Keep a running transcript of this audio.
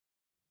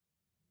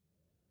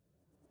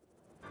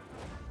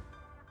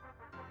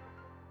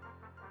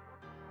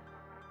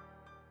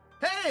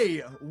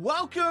Hey,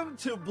 welcome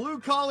to Blue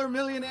Collar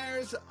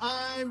Millionaires.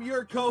 I'm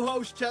your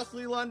co-host,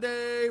 Chesley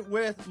Lunday,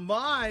 with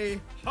my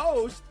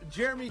host,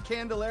 Jeremy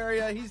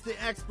Candelaria. He's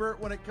the expert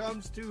when it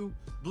comes to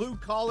blue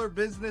collar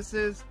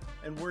businesses,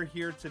 and we're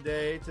here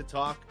today to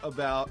talk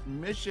about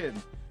mission.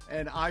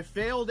 And I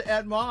failed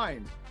at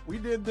mine. We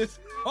did this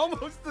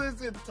almost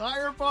this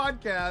entire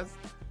podcast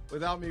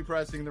without me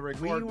pressing the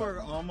record button. We were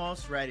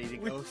almost ready to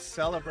go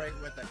celebrate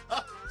with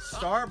a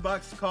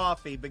Starbucks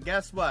coffee, but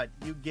guess what?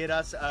 You get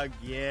us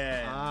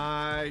again.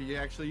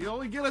 You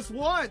only get us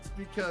once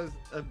because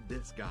of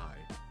this guy.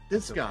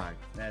 This guy.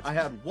 I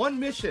had one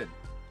mission,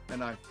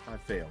 and I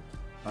failed.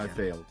 I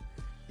failed.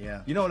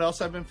 Yeah. You know what else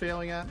I've been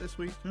failing at this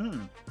week?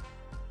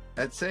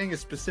 At saying a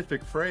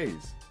specific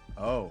phrase.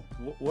 Oh.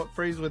 What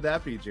phrase would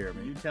that be,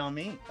 Jeremy? You tell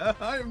me.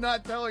 I'm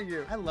not telling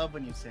you. I love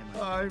when you say my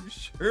name. I'm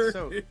sure.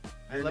 So,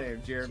 Your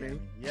name, Jeremy.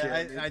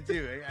 Yeah, Jeremy. I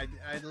do.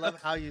 I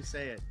love how you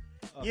say it.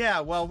 Yeah,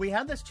 well, we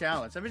had this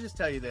challenge. Let me just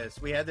tell you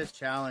this. We had this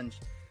challenge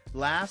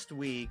last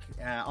week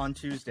on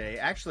Tuesday.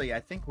 Actually, I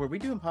think, were we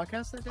doing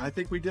podcasts that day? I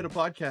think we did a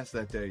podcast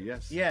that day,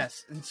 yes.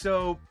 Yes. And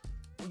so,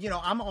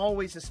 I'm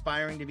always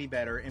aspiring to be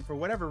better. And for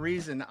whatever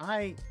reason,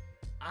 I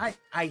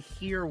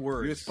hear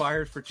words. You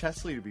aspired for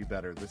Chesley to be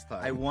better this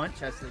time. I want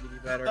Chesley to be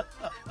better.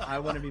 I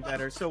want to be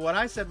better. So what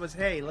I said was,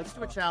 hey, let's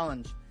do a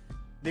challenge.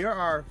 There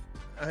are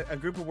a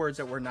group of words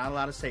that we're not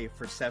allowed to say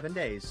for 7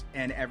 days.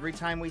 And every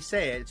time we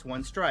say it, it's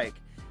one strike.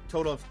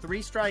 Total of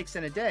 3 strikes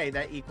in a day,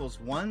 that equals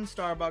one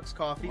Starbucks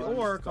coffee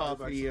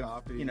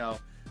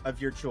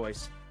of your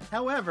choice.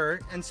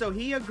 However, and so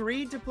he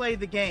agreed to play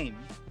the game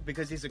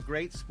because he's a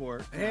great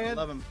sport and I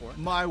love him for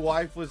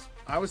it.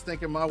 I was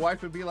thinking my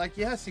wife would be like,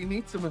 yes, he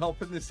needs some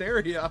help in this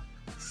area.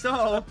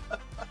 So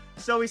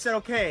he said,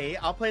 okay,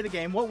 I'll play the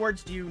game. What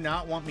words do you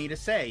not want me to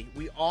say?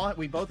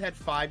 We both had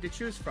 5 to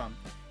choose from.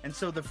 And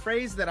so the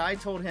phrase that I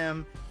told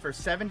him for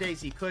 7 days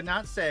he could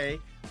not say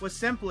was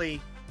simply,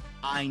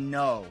 I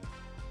know.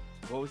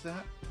 What was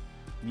that?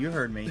 You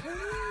heard me.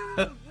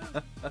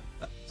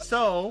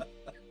 So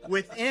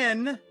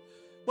within,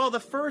 the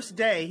first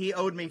day he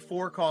owed me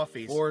 4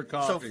 coffees. 4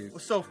 coffees.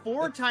 So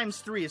 4 times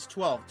 3 is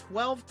 12.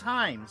 12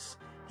 times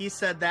he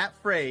said that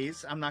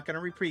phrase. I'm not going to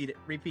repeat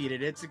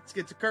it. It's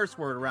a curse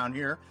word around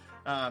here.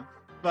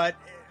 But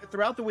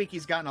throughout the week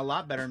he's gotten a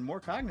lot better and more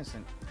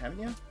cognizant,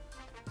 haven't you?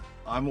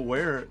 I'm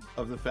aware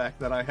of the fact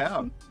that I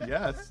have.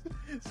 Yes.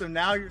 So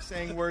now you're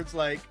saying words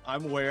like,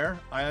 I'm aware.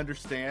 I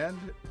understand.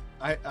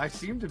 I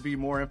seem to be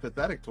more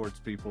empathetic towards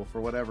people for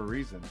whatever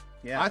reason.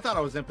 Yeah. I thought I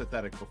was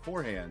empathetic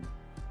beforehand.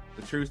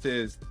 The truth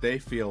is, they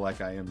feel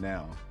like I am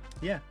now.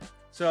 Yeah.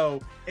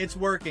 So it's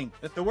working.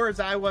 The words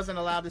I wasn't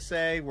allowed to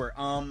say were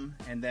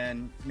and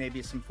then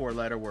maybe some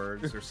 4-letter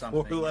words or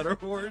something. 4-letter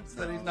words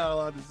that he's not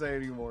allowed to say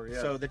anymore.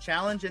 Yeah. So the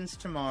challenge ends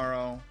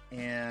tomorrow,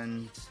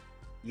 and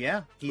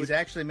yeah, he's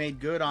actually made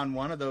good on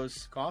one of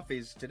those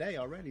coffees today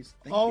already. So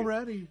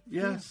already?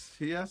 Yes.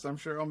 Yes, I'm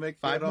sure I'll make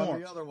 5 more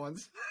on the other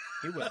ones.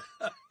 He will.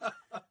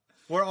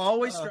 We're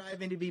always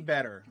striving to be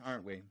better,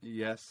 aren't we?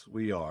 Yes,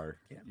 we are.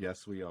 Yeah.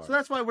 Yes, we are. So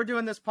that's why we're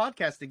doing this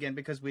podcast again,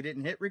 because we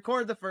didn't hit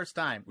record the first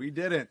time. We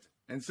didn't.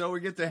 And so we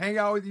get to hang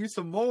out with you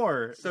some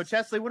more. So,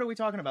 Chesley, what are we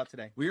talking about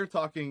today? We are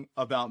talking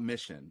about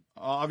mission.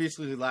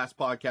 Obviously, the last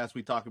podcast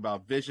we talked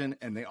about vision,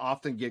 and they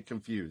often get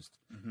confused.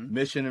 Mm-hmm.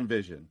 Mission and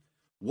vision.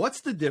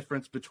 What's the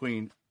difference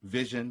between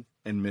vision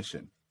and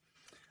mission?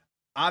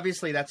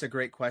 Obviously, that's a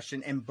great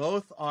question, and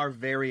both are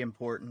very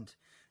important.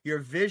 Your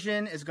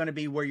vision is going to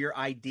be where your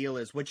ideal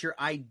is, what your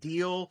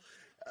ideal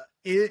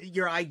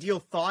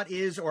thought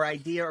is, or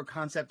idea or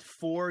concept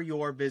for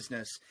your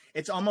business.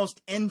 It's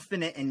almost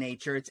infinite in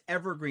nature. It's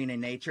evergreen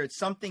in nature. It's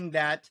something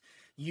that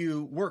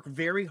you work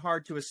very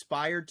hard to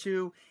aspire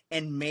to,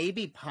 and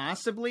maybe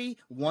possibly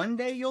one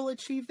day you'll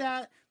achieve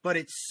that, but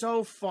it's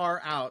so far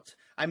out.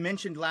 I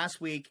mentioned last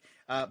week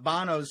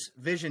Bono's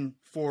vision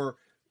for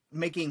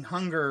making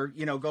hunger,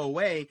 go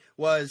away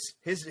was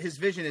his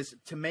vision is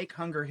to make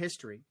hunger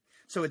history.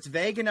 So it's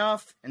vague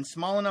enough and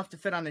small enough to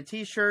fit on a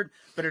t-shirt,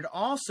 but it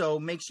also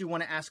makes you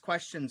want to ask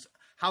questions.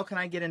 How can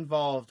I get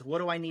involved? What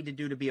do I need to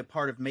do to be a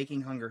part of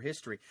making hunger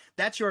history?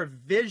 That's your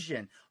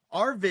vision.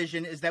 Our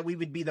vision is that we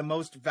would be the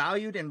most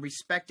valued and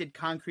respected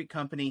concrete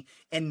company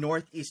in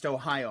Northeast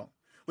Ohio,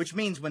 which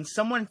means when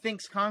someone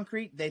thinks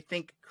concrete, they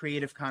think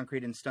creative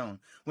concrete and stone.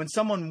 When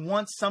someone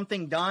wants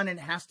something done and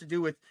it has to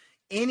do with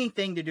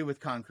anything to do with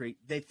concrete,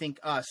 they think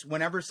us.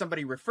 Whenever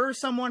somebody refers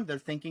someone, they're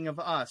thinking of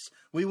us.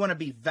 We want to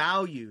be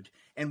valued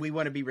and we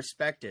want to be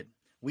respected.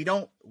 We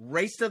don't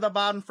race to the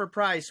bottom for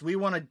price. We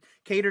want to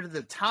cater to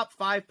the top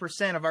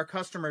 5% of our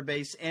customer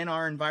base in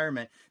our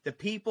environment, the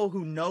people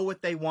who know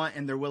what they want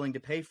and they're willing to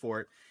pay for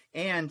it.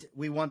 And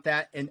we want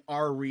that in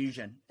our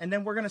region. And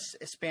then we're going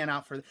to span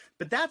out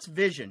but that's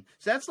vision.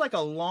 So that's like a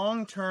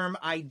long-term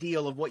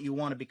ideal of what you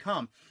want to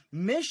become.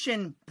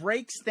 Mission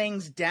breaks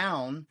things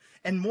down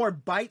in more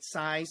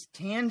bite-sized,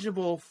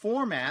 tangible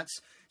formats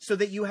so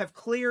that you have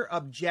clear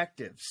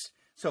objectives.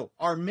 So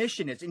our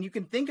mission is, and you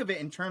can think of it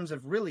in terms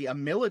of really a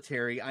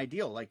military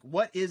ideal. Like,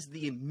 what is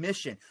the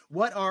mission?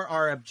 What are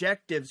our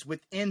objectives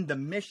within the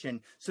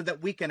mission so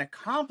that we can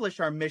accomplish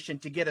our mission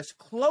to get us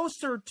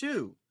closer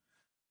to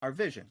our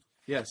vision?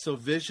 Yeah, so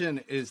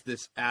vision is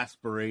this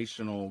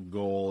aspirational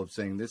goal of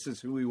saying this is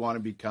who we want to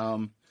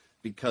become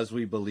because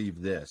we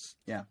believe this.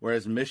 Yeah.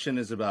 Whereas mission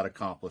is about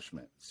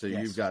accomplishment. So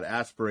you've got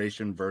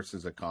aspiration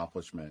versus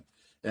accomplishment.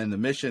 And the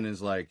mission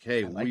is like,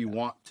 hey, we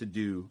want to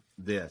do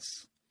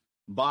this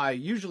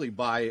usually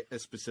by a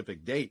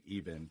specific date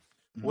even.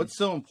 Mm-hmm. What's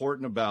so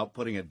important about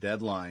putting a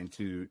deadline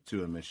to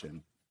a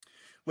mission?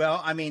 Well,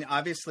 I mean,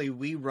 obviously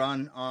we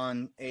run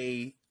on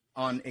a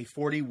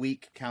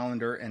 40-week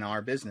calendar in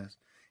our business.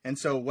 And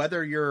so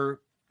whether you're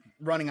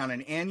running on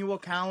an annual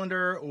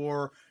calendar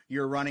or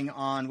you're running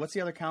on, what's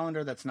the other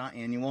calendar that's not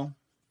annual?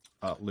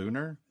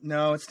 Lunar?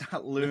 No, it's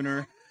not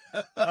lunar.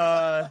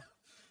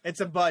 It's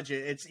a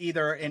budget. It's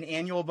either an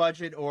annual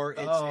budget or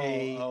it's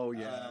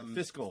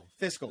fiscal.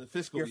 Fiscal. The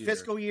fiscal your year.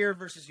 Fiscal year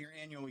versus your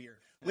annual year.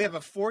 We have a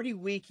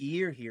 40-week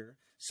year here.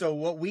 So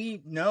what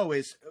we know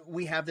is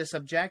we have this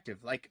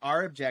objective. Like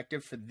our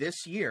objective for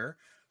this year,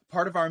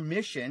 part of our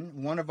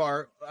mission, one of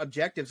our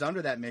objectives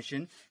under that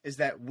mission is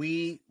that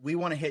we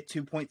want to hit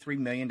 $2.3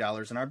 million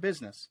in our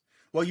business.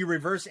 Well, you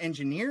reverse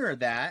engineer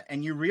that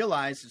and you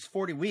realize it's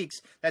 40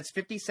 weeks. That's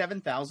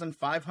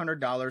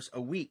 $57,500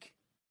 a week.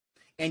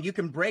 And you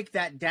can break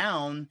that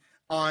down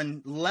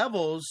on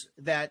levels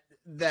that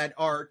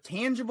are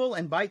tangible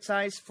and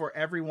bite-sized for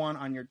everyone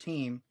on your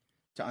team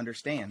to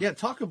understand. Yeah,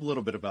 talk a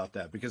little bit about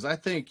that, because I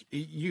think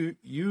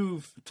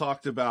you've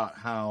talked about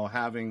how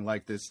having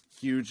like this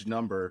huge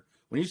number,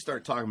 when you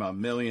start talking about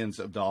millions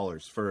of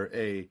dollars for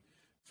a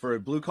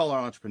blue collar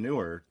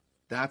entrepreneur,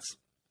 that's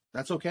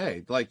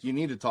okay. Like, you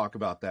need to talk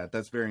about that.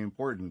 That's very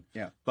important.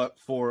 Yeah. But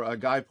for a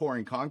guy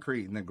pouring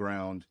concrete in the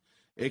ground,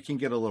 it can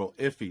get a little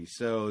iffy.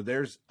 So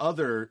there's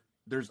other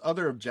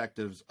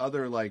objectives,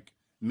 other like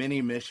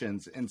mini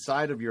missions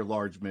inside of your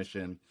large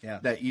mission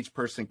that each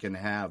person can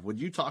have. Would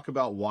you talk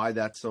about why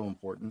that's so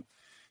important?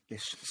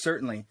 Yes,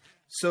 certainly.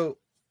 So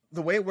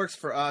the way it works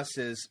for us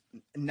is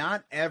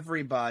not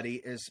everybody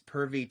is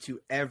privy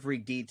to every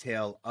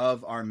detail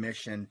of our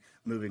mission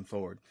moving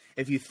forward.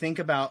 If you think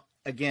about,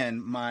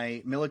 again,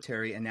 my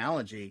military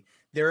analogy,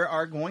 there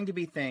are going to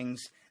be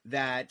things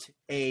that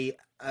a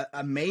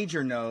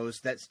major knows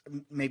that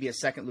maybe a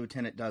second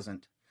lieutenant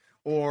doesn't,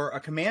 or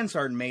a command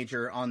sergeant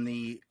major on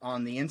the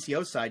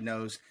NCO side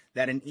knows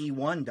that an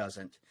E1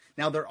 doesn't.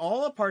 Now, they're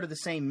all a part of the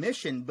same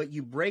mission, but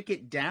you break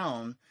it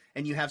down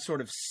and you have sort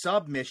of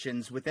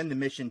sub-missions within the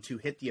mission to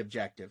hit the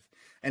objective.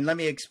 And let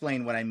me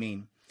explain what I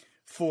mean.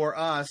 For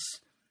us,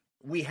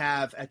 we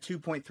have a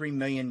 $2.3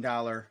 million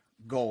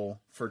goal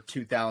for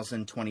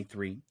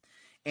 2023.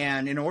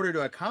 And in order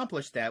to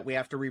accomplish that, we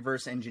have to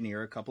reverse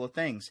engineer a couple of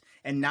things.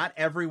 And not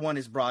everyone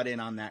is brought in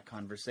on that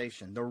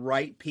conversation. The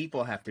right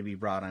people have to be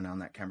brought in on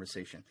that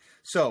conversation.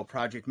 So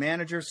project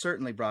manager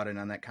certainly brought in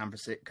on that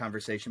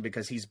conversation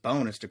because he's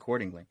bonused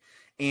accordingly.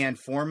 And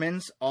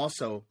foreman's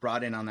also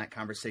brought in on that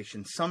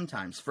conversation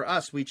sometimes. For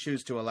us, we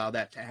choose to allow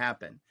that to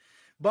happen.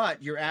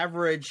 But your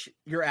average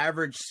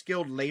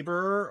skilled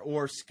laborer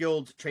or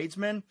skilled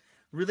tradesman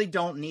really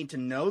don't need to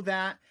know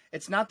that.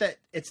 It's not that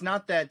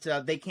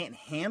they can't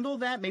handle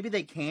that. Maybe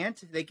they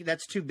can't.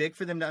 That's too big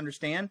for them to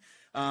understand.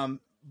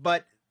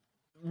 But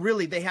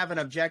really, they have an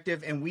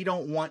objective, and we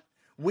don't want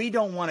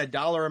a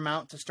dollar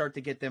amount to start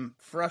to get them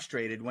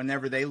frustrated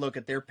whenever they look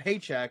at their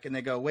paycheck and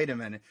they go, "Wait a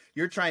minute,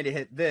 you're trying to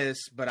hit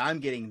this, but I'm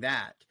getting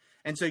that."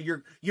 And so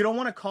you don't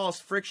want to cause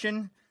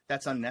friction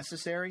that's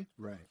unnecessary.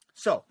 Right.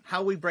 So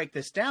how we break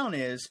this down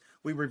is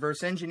we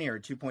reverse engineer.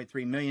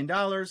 $2.3 million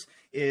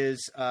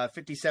is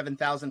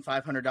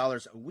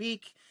 $57,500 a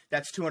week.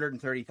 That's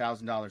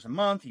 $230,000 a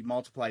month. You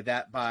multiply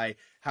that by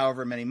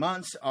however many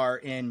months are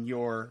in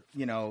your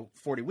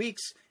 40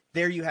 weeks.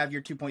 There you have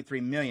your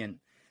 $2.3 million.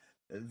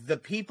 The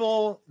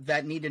people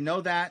that need to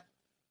know that,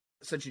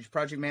 such as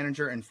project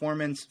manager and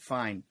foreman's,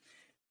 fine.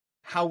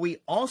 How we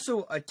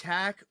also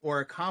attack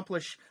or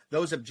accomplish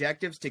those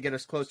objectives to get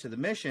us close to the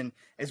mission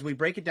is we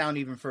break it down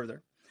even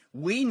further.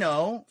 We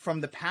know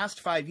from the past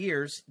 5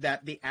 years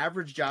that the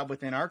average job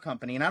within our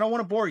company, and I don't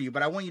want to bore you,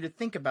 but I want you to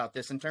think about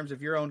this in terms of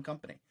your own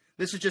company.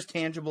 This is just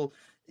tangible,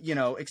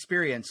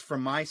 experience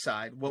from my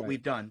side, what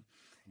we've done.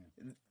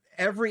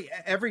 Every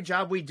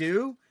job we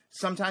do,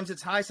 sometimes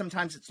it's high,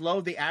 sometimes it's low.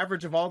 The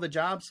average of all the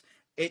jobs,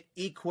 it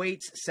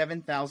equates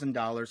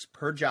 $7,000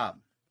 per job.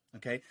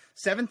 Okay,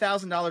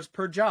 $7,000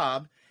 per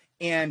job,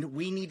 and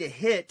we need to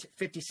hit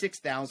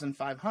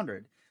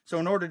 $56,500. So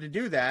in order to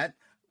do that,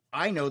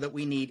 I know that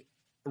we need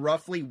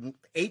roughly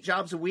 8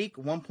 jobs a week,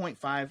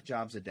 1.5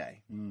 jobs a day.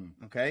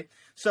 Okay,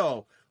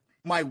 so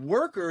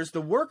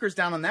the workers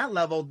down on that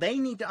level, they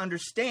need to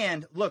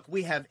understand, look,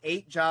 we have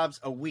 8 jobs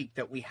a week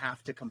that we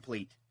have to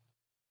complete.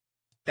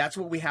 That's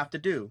what we have to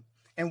do.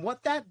 And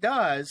what that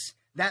does,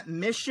 that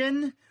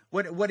mission,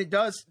 what it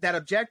does, that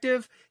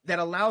objective that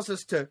allows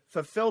us to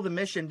fulfill the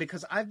mission,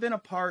 because I've been a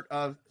part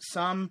of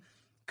some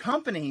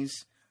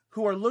companies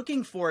who are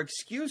looking for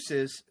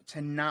excuses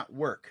to not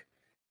work.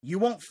 You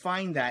won't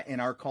find that in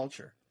our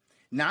culture,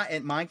 not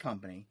at my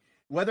company.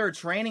 Whether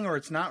it's raining or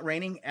it's not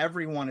raining,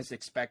 everyone is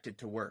expected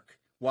to work.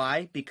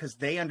 Why? Because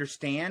they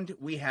understand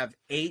we have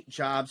 8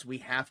 jobs we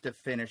have to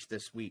finish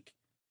this week.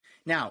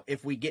 Now,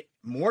 if we get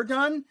more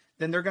done,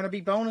 then they're going to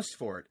be bonused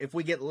for it. If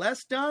we get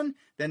less done,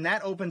 then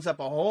that opens up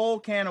a whole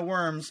can of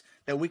worms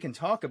that we can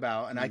talk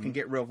about, and I can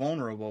get real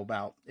vulnerable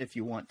about if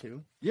you want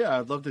to. Yeah,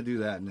 I'd love to do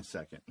that in a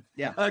second.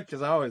 Yeah.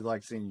 Because I always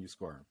like seeing you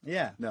squirm.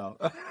 Yeah. No,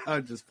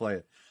 I just play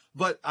it.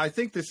 But I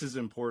think this is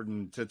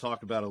important to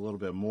talk about a little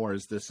bit more,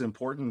 is this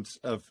importance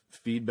of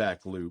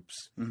feedback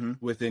loops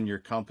within your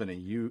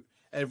company.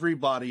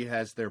 Everybody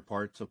has their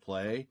part to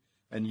play.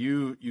 And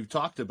you've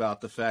talked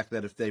about the fact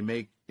that if they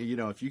make,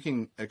 if you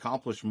can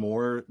accomplish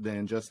more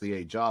than just the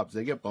 8 jobs,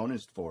 they get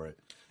bonused for it.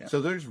 Yeah. So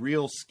there's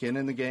real skin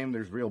in the game.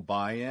 There's real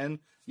buy-in.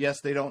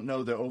 Yes, they don't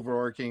know the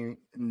overarching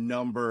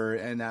number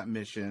and that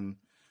mission,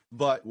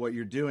 but what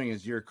you're doing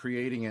is you're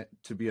creating it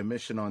to be a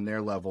mission on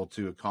their level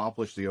to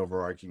accomplish the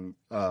overarching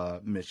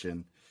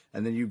mission.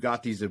 And then you've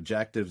got these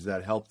objectives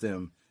that help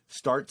them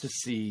start to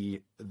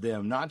see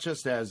them not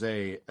just as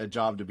a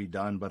job to be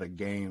done, but a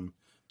game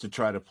to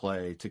try to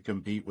play, to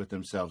compete with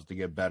themselves, to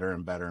get better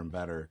and better and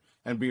better,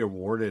 and be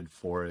awarded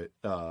for it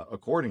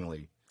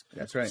accordingly.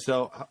 That's right.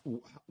 So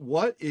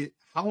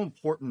how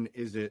important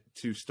is it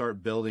to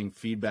start building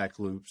feedback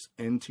loops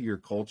into your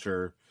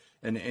culture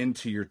and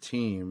into your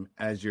team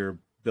as you're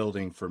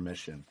building for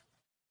mission?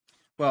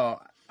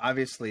 Well,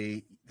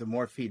 obviously, the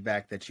more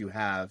feedback that you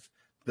have,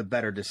 the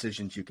better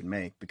decisions you can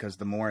make, because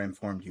the more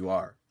informed you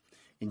are.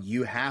 And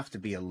you have to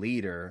be a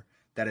leader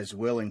that is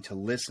willing to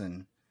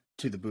listen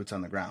to the boots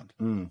on the ground.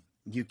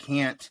 You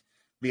can't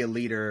be a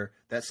leader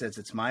that says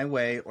it's my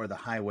way or the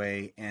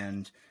highway,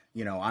 and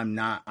I'm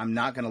not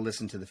going to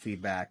listen to the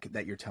feedback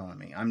that you're telling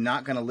me. I'm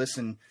not going to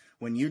listen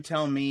when you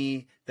tell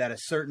me that a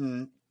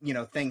certain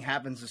thing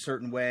happens a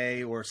certain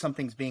way, or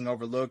something's being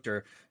overlooked,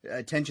 or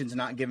attention's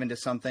not given to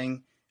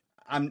something.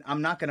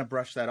 I'm not going to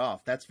brush that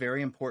off. That's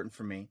very important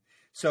for me.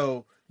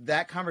 So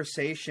that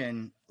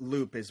conversation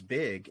loop is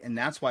big, and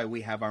that's why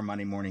we have our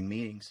Monday morning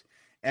meetings.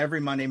 Every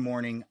Monday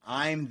morning,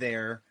 I'm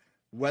there,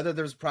 whether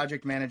there's a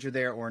project manager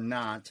there or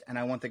not, and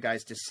I want the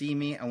guys to see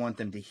me. I want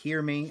them to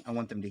hear me. I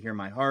want them to hear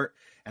my heart,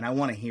 and I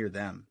want to hear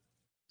them.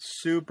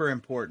 Super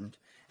important.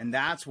 And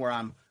that's where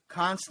I'm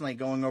constantly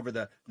going over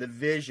the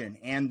vision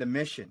and the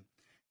mission.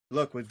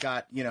 Look, we've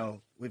got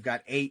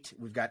 8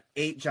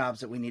 jobs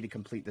that we need to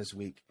complete this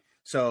week.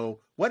 So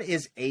what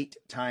is 8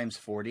 times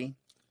 40?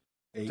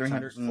 8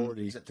 300 times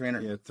 40. Is it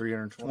 300? Yeah,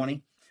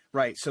 320.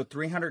 Right. So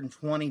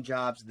 320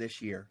 jobs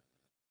this year.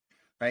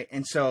 Right.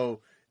 And so,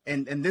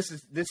 and this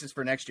is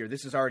for next year.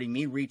 This is already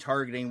me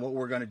retargeting what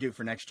we're going to do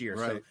for next year.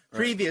 Right, so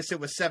previous, it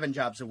was 7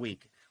 jobs a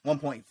week,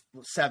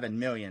 1.7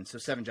 million. So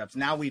 7 jobs.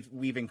 Now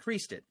we've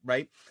increased it.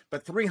 Right.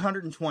 But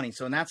 320.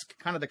 So, and that's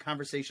kind of the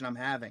conversation I'm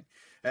having.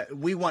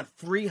 We want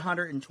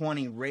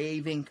 320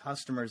 raving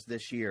customers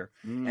this year.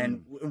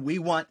 And we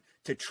want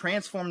to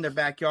transform their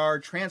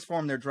backyard,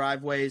 transform their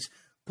driveways,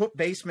 put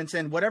basements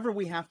in, whatever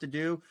we have to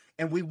do.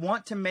 And we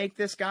want to make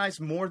this, guys,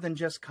 more than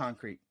just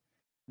concrete.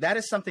 That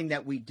is something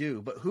that we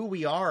do. But who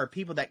we are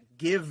people that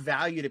give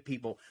value to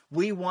people.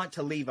 We want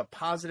to leave a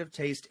positive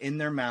taste in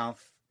their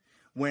mouth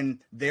when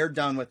they're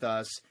done with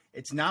us.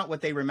 It's not what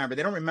they remember.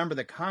 They don't remember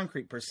the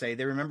concrete per se.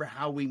 They remember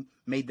how we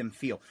made them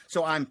feel.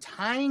 So I'm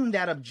tying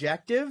that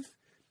objective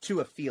to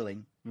a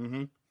feeling.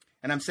 And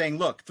I'm saying,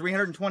 look,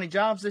 320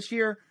 jobs this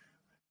year,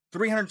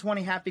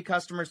 320 happy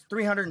customers,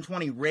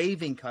 320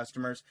 raving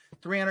customers,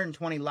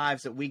 320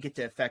 lives that we get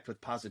to affect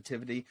with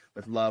positivity,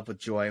 with love, with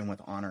joy, and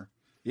with honor.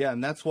 Yeah,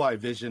 and that's why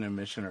vision and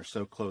mission are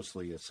so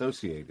closely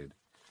associated.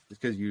 It's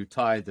because you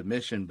tie the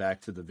mission back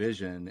to the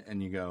vision,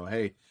 and you go,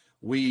 hey,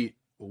 we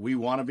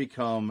want to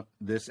become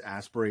this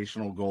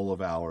aspirational goal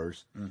of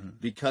ours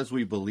because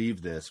we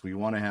believe this. We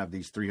want to have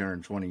these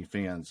 320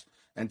 fans.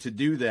 And to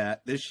do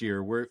that this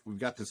year, we've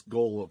got this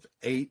goal of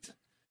 8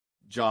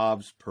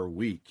 jobs per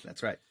week.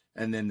 That's right.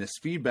 And then this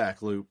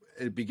feedback loop,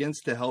 it begins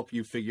to help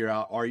you figure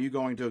out, are you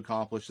going to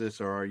accomplish this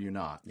or are you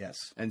not? Yes.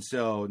 And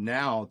so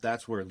now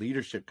that's where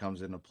leadership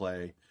comes into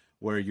play,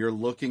 where you're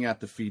looking at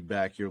the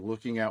feedback, you're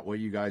looking at what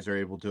you guys are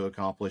able to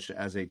accomplish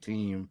as a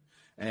team,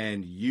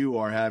 and you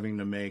are having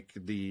to make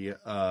the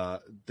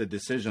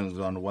decisions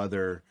on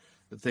whether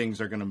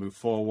things are going to move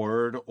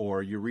forward,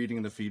 or you're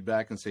reading the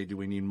feedback and say, do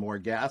we need more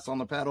gas on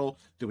the pedal?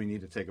 Do we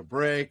need to take a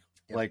break?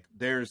 Yep. Like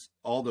there's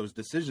all those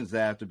decisions that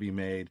have to be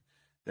made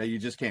that you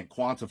just can't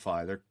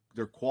quantify.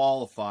 They're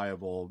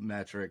qualifiable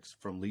metrics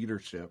from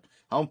leadership.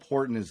 How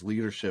important is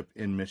leadership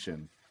in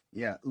mission?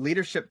 Yeah,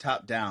 leadership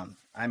top down.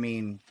 I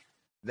mean,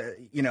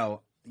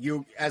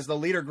 you as the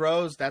leader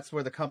grows, that's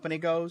where the company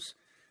goes.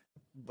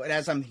 But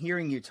as I'm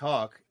hearing you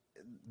talk,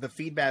 the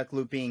feedback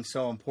loop being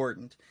so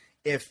important.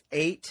 If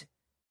 8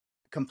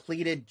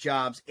 completed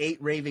jobs, 8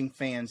 raving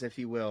fans, if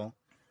you will,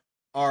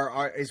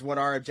 is what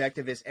our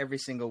objective is every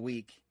single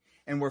week,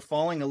 and we're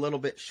falling a little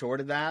bit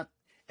short of that,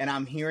 and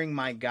I'm hearing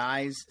my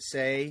guys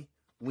say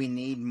we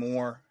need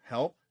more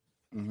help,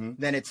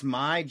 then it's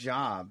my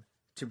job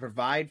to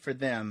provide for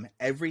them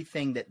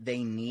everything that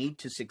they need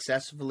to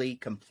successfully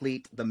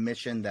complete the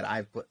mission that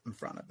I've put in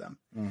front of them.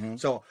 Mm-hmm.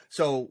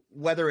 So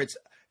whether it's,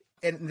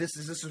 and this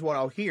is what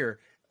I'll hear,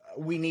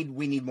 we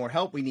need more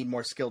help, we need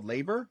more skilled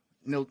labor,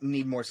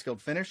 need more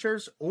skilled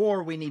finishers,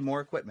 or we need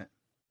more equipment.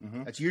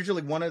 Mm-hmm. It's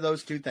usually one of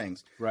those two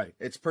things. Right.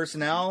 It's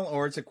personnel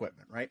or it's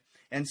equipment, right?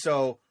 And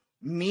so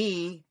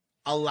me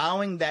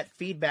allowing that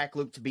feedback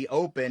loop to be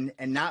open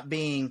and not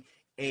being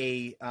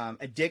a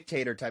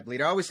dictator type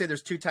leader. I always say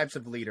there's two types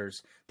of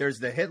leaders. There's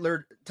the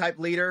Hitler type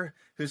leader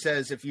who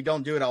says, if you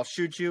don't do it, I'll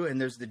shoot you. And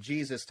there's the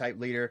Jesus type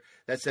leader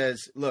that says,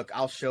 look,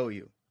 I'll show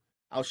you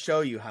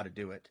how to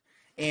do it.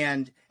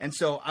 And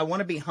so I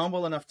want to be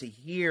humble enough to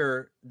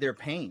hear their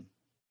pain.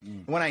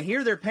 When I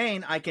hear their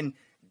pain, I can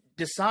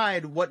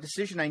decide what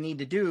decision I need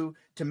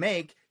to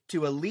make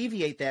to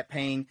alleviate that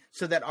pain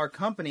so that our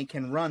company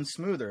can run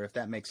smoother, if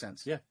that makes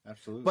sense. Yeah,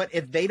 absolutely. But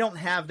if they don't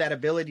have that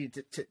ability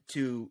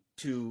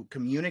to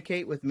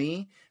communicate with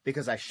me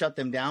because I shut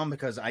them down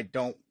because I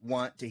don't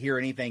want to hear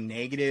anything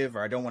negative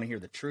or I don't want to hear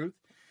the truth,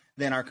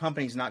 then our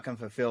company's not going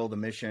to fulfill the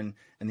mission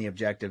and the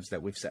objectives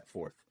that we've set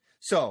forth.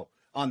 So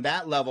on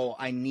that level,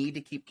 I need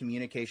to keep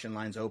communication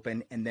lines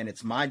open, and then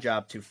it's my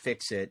job to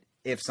fix it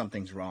if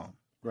something's wrong.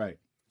 Right.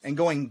 And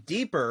going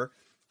deeper,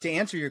 to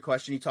answer your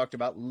question, you talked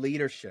about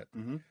leadership.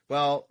 Mm-hmm.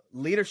 Well,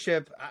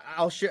 leadership,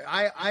 I'll share.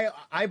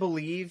 I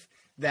believe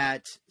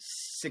that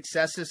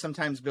successes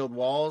sometimes build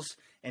walls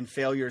and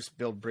failures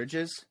build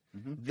bridges.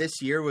 Mm-hmm.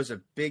 This year was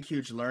a big,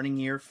 huge learning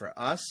year for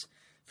us,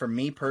 for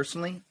me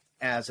personally,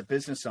 as a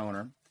business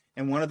owner.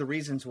 And one of the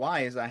reasons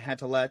why is I had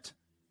to let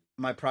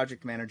my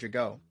project manager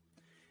go.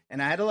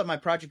 And I had to let my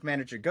project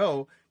manager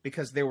go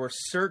because there were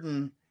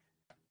certain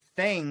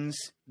things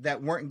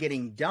that weren't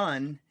getting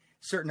done,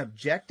 certain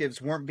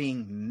objectives weren't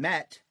being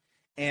met.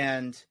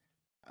 And,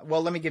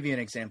 well, let me give you an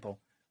example.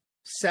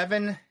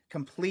 7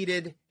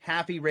 completed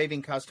happy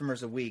raving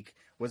customers a week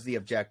was the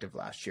objective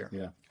last year.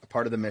 Yeah. A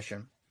part of the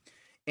mission.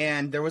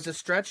 And there was a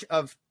stretch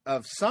of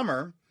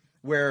summer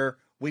where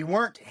we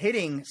weren't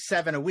hitting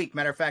 7 a week.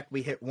 Matter of fact,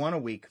 we hit 1 a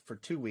week for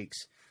 2 weeks.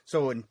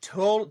 So in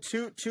total,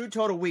 two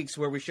total weeks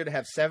where we should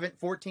have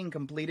 14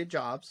 completed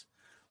jobs,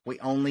 we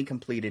only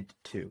completed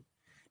 2.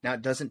 Now,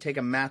 it doesn't take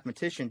a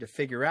mathematician to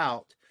figure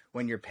out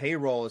when your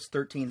payroll is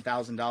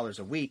 $13,000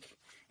 a week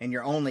and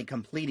you're only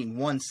completing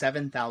one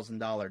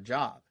 $7,000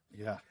 job.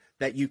 Yeah.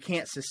 That you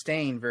can't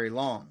sustain very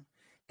long.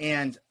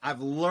 And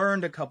I've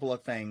learned a couple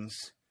of things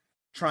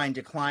trying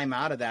to climb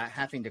out of that,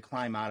 having to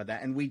climb out of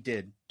that. And we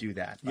did do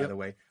that, by the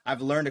way.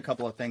 I've learned a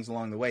couple of things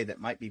along the way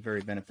that might be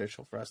very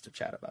beneficial for us to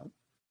chat about.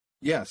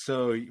 Yeah.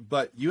 So,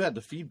 but you had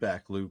the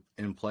feedback loop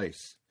in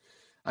place.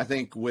 I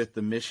think with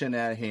the mission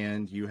at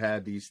hand, you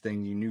had these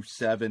things, you knew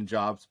 7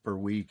 jobs per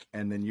week,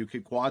 and then you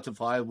could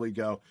quantifiably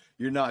go,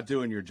 you're not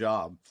doing your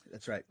job.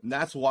 That's right. And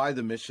that's why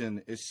the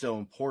mission is so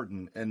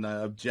important, and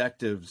the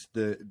objectives,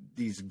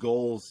 these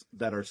goals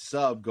that are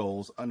sub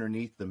goals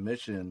underneath the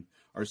mission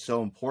are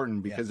so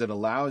important because it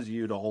allows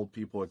you to hold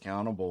people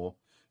accountable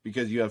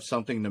because you have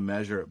something to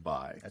measure it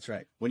by. That's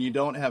right. When you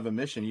don't have a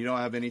mission, you don't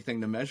have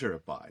anything to measure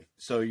it by.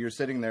 So you're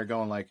sitting there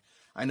going like,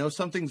 I know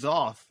something's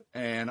off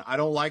and I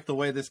don't like the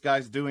way this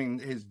guy's doing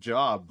his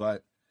job,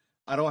 but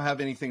I don't have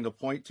anything to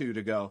point to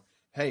go,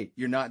 hey,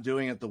 you're not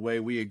doing it the way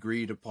we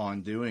agreed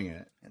upon doing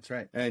it. That's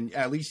right. And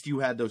at least you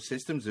had those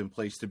systems in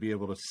place to be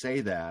able to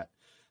say that.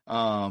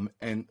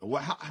 And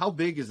how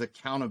big is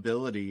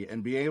accountability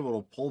and be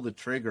able to pull the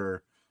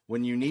trigger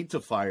when you need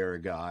to fire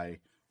a guy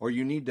or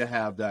you need to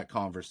have that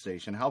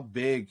conversation? How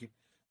big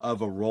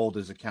of a role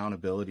does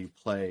accountability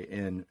play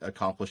in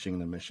accomplishing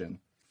the mission?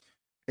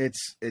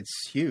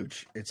 It's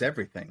huge. It's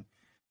everything.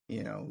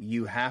 You know,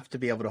 you have to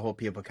be able to hold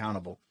people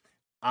accountable.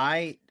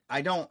 I'm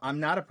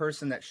not a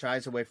person that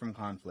shies away from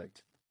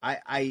conflict.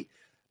 I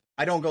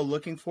don't go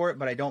looking for it,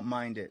 but I don't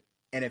mind it.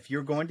 And if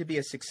you're going to be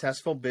a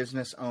successful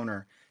business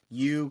owner,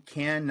 you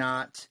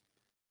cannot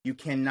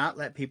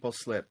let people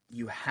slip.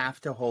 You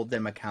have to hold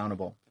them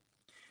accountable.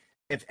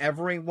 If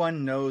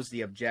everyone knows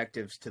the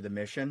objectives to the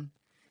mission,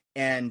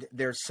 and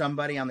there's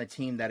somebody on the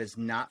team that is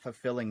not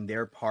fulfilling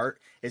their part,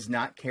 is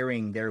not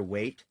carrying their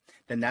weight,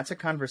 then that's a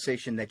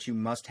conversation that you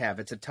must have.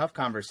 It's a tough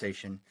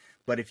conversation,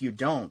 but if you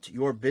don't,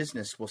 your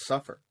business will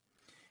suffer.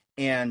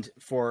 And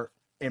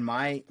in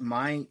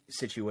my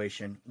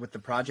situation with the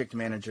project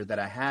manager that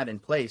I had in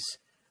place,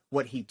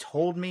 what he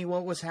told me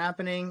what was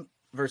happening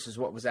versus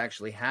what was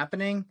actually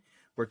happening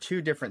were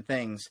 2 different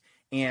things.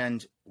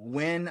 And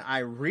when I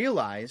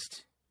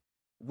realized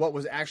what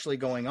was actually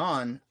going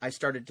on, I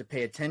started to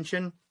pay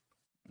attention.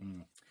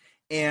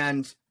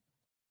 And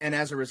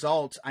as a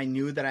result, I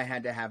knew that I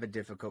had to have a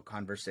difficult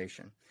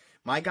conversation.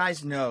 My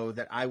guys know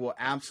that I will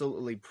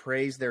absolutely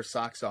praise their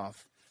socks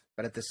off,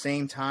 but at the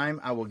same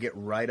time, I will get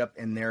right up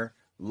in their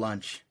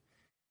lunch.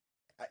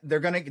 They're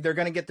gonna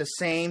get the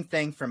same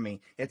thing from me.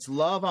 It's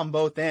love on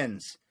both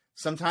ends.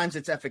 Sometimes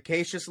it's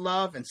efficacious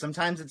love, and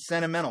sometimes it's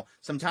sentimental.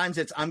 Sometimes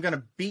it's I'm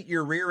gonna beat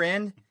your rear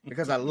end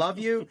because I love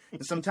you,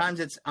 and sometimes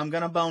it's I'm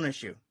gonna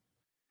bonus you.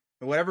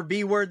 And whatever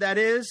B word that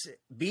is,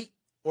 beat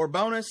or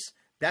bonus,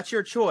 That's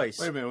your choice.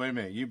 Wait a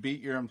minute. You beat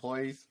your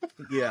employees?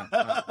 Yeah.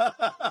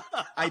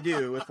 I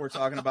do, if we're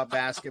talking about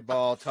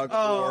basketball, tug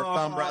of war,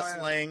 thumb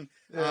wrestling,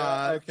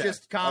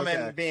 just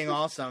common being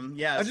awesome.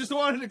 Yes. I just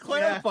wanted to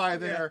clarify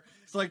there. Yeah.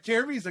 It's like,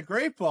 Jeremy's a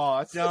great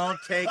boss. Don't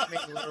take me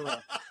literal.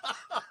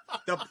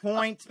 The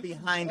point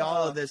behind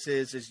all of this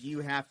is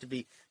you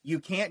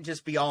can't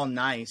just be all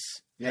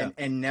nice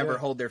and never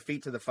hold their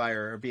feet to the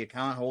fire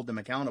or hold them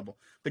accountable.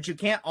 But you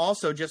can't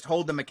also just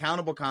hold them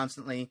accountable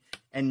constantly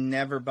and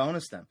never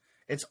bonus them.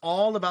 It's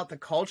all about the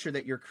culture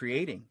that you're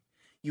creating.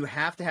 You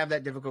have to have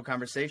that difficult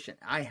conversation.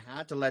 I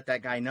had to let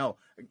that guy know.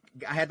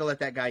 I had to let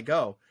that guy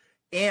go.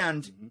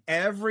 And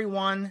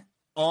everyone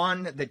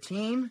on the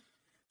team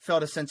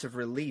felt a sense of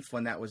relief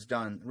when that was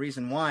done. The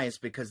reason why is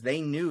because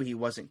they knew he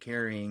wasn't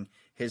carrying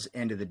his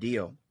end of the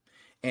deal.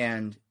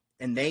 And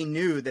they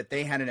knew that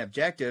they had an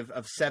objective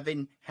of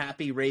 7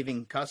 happy,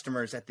 raving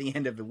customers at the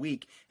end of the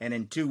week. And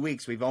in 2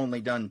 weeks, we've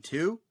only done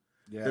 2.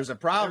 Yeah. There's a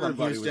problem,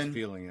 Everybody Houston. Was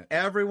feeling it.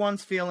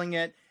 Everyone's feeling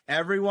it.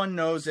 Everyone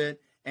knows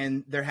it.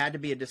 And there had to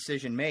be a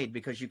decision made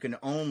because you can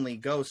only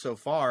go so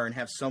far and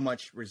have so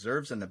much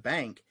reserves in the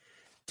bank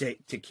to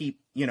keep,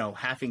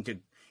 having to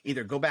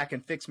either go back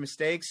and fix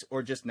mistakes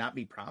or just not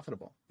be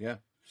profitable. Yeah.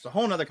 It's a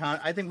whole nother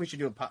I think we should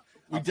do a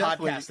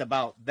podcast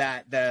about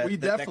that. We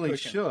definitely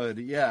should.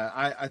 Yeah,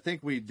 I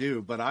think we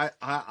do. But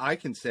I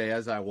can say,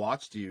 as I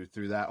watched you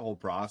through that whole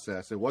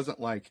process, it wasn't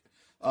like,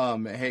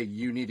 hey,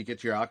 you need to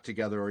get your act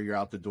together or you're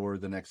out the door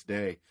the next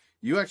day.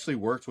 You actually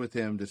worked with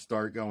him to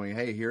start going,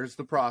 hey, here's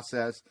the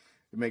process.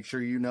 Make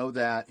sure you know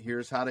that.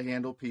 Here's how to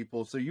handle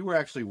people. So you were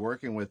actually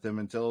working with him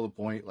until the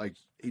point, like,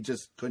 he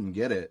just couldn't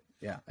get it.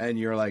 Yeah. And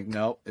you're like,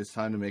 no, it's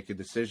time to make a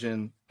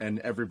decision. And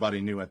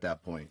everybody knew at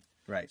that point.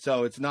 Right.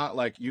 So it's not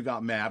like you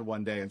got mad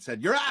one day and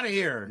said, you're out of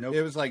here. Nope.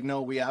 It was like,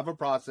 no, we have a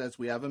process.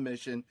 We have a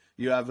mission.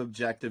 You have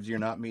objectives. You're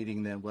not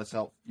meeting them. Let's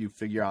help you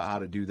figure out how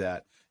to do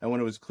that. And when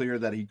it was clear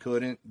that he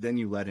couldn't, then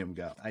you let him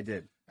go. I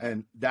did.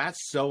 And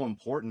that's so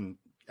important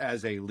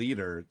as a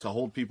leader, to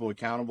hold people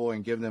accountable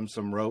and give them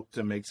some rope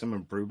to make some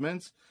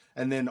improvements,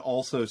 and then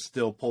also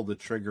still pull the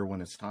trigger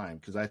when it's time.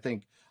 Because I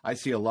think I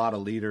see a lot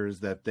of leaders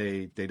that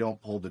they don't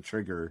pull the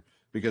trigger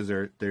because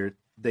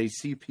they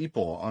see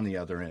people on the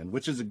other end,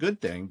 which is a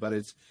good thing, but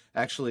it's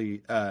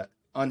actually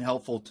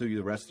unhelpful to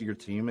the rest of your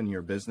team and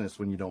your business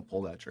when you don't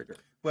pull that trigger.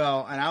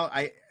 Well,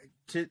 and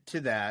to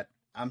that,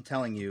 I'm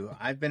telling you,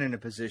 I've been in a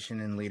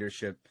position in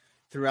leadership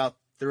throughout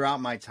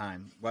my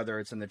time, whether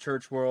it's in the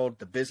church world,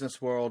 the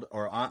business world,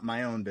 or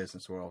my own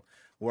business world,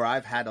 where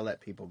I've had to let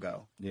people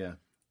go. Yeah.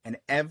 And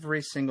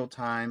every single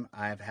time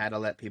I've had to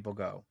let people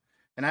go.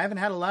 And I haven't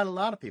had a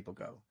lot of people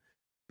go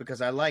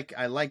because I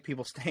like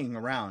people staying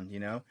around,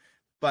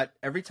 But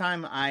every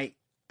time I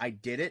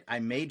did it, I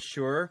made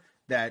sure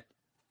that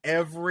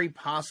every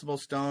possible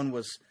stone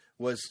was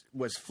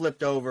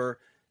flipped over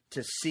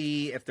to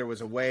see if there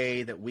was a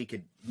way that we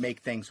could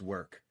make things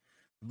work.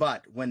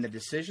 But when the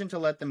decision to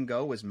let them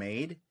go was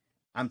made,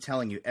 I'm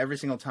telling you, every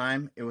single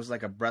time, it was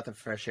like a breath of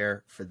fresh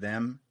air for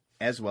them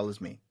as well as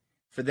me.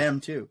 For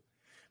them too.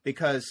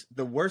 Because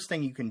the worst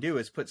thing you can do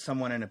is put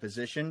someone in a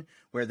position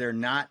where they're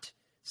not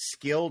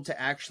skilled to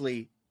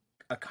actually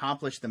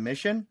accomplish the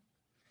mission,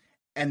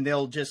 and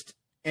they'll just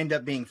end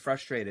up being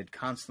frustrated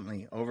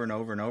constantly over and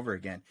over and over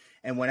again.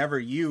 And whenever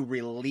you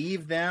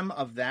relieve them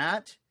of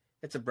that,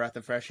 it's a breath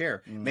of fresh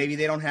air. Maybe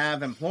they don't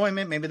have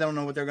employment. Maybe they don't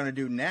know what they're going to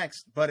do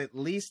next, but at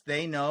least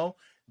they know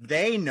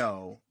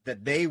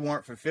that they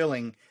weren't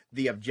fulfilling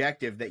the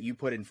objective that you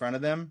put in front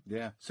of them.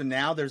 Yeah. So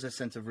now there's a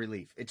sense of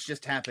relief. It's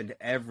just happened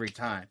every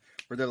time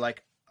where they're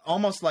like,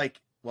 almost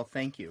like, well,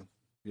 thank you.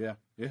 Yeah.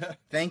 Yeah.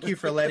 Thank you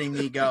for letting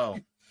me go.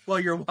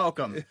 Well, you're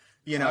welcome.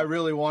 I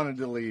really wanted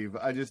to leave.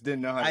 I just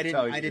didn't know how to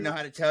tell you. I didn't know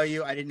how to tell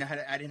you. I didn't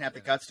have the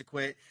guts to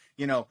quit.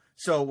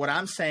 So what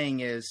I'm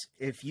saying is,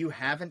 if you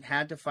haven't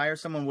had to fire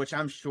someone, which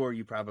I'm sure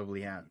you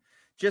probably have,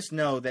 just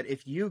know that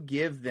if you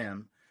give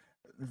them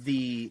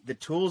the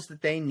tools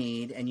that they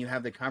need and you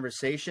have the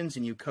conversations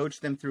and you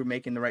coach them through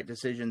making the right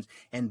decisions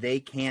and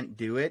they can't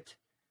do it,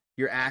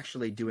 you're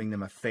actually doing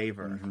them a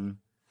favor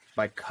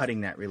by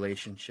cutting that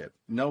relationship.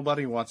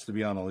 Nobody wants to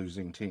be on a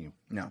losing team.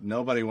 No.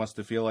 Nobody wants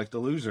to feel like the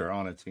loser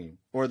on a team.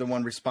 Or the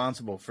one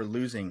responsible for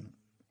losing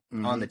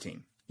on the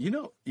team. You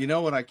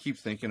know what I keep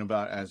thinking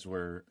about as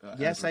we're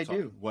yes, I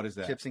do. What is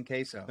that? Chips and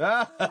queso.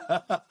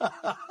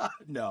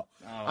 No.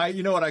 Oh,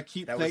 You know what I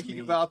keep thinking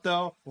about,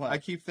 though? What? I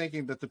keep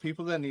thinking that the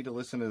people that need to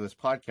listen to this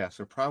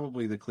podcast are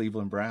probably the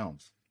Cleveland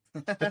Browns.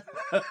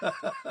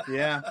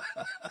 Yeah.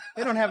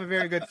 They don't have a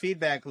very good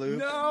feedback loop.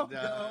 No,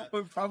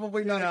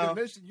 probably not a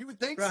good mission. You would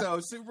think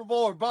so, Super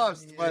Bowl or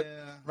bust. Yeah. But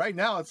right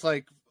now it's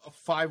like a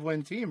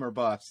 5-win team or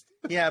bust.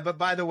 Yeah, but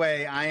by the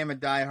way, I am a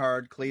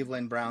diehard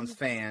Cleveland Browns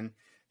fan.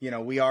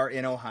 We are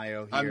in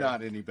Ohio here. I'm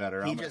not any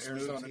better. I'm an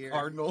Arizona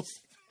Cardinals.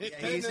 Yeah,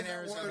 he's an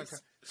Arizona.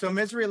 So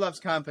misery loves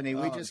company.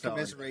 We just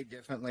commiserate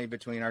differently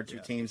between our two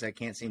teams that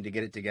can't seem to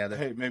get it together.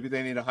 Hey, maybe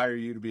they need to hire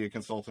you to be a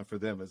consultant for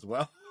them as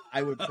well.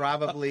 I would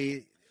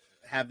probably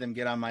have them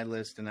get on my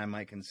list, and I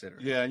might consider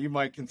it. Yeah, you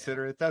might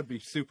consider it. That'd be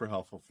super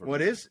helpful for me.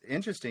 What is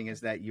interesting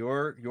is that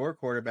your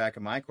quarterback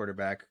and my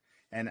quarterback,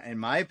 and in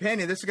my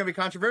opinion, this is going to be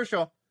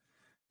controversial.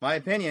 My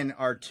opinion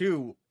are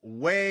two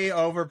way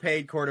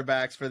overpaid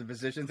quarterbacks for the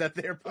positions that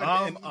they're put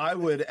in. I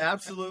would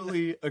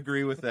absolutely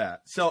agree with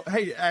that. So,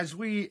 hey, as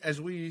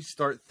we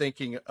start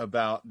thinking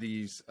about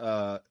these,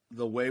 the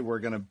way we're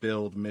going to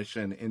build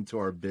mission into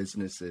our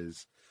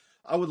businesses,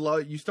 I would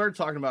love, you started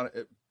talking about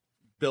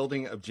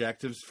building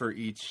objectives for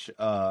each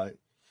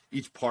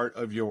part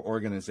of your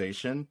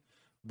organization,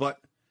 but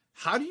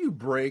how do you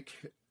break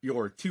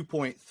your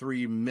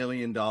 $2.3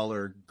 million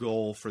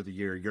goal for the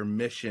year, your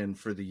mission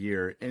for the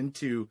year,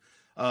 into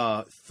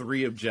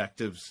 3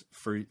 objectives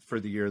for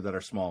the year that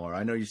are smaller?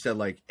 I know you said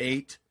like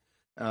 8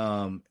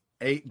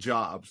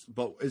 jobs,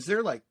 but is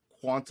there like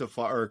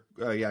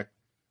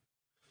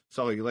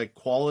like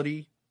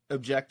quality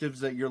objectives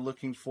that you're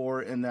looking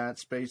for in that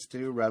space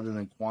too, rather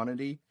than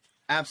quantity?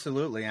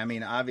 Absolutely. I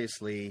mean,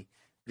 obviously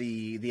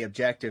the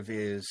objective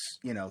is,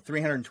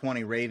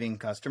 320 raving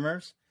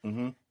customers,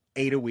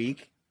 8 a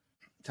week,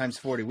 times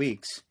 40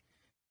 weeks.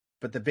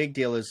 But the big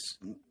deal is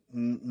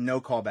no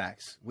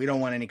callbacks. We don't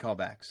want any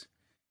callbacks.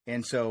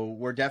 And so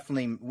we're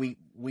definitely,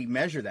 we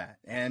measure that,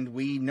 and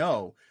we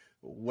know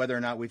whether or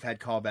not we've had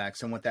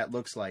callbacks and what that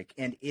looks like.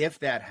 And if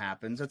that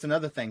happens, that's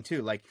another thing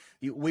too. Like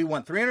we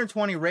want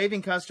 320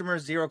 raving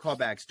customers, 0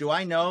 callbacks. Do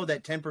I know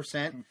that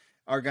 10%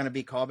 are going to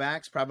be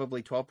callbacks?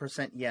 Probably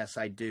 12%. Yes,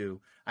 I do.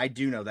 I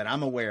do know that.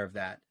 I'm aware of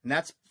that. And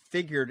that's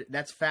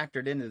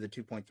factored into the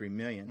 2.3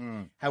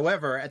 million.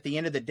 However, at the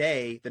end of the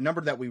day, the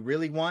number that we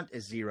really want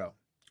is 0.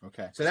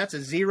 Okay. So that's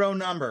a 0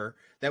 number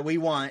that we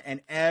want,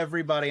 and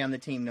everybody on the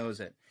team knows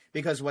it,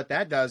 because what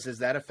that does is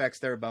that affects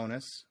their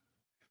bonus.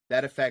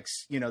 That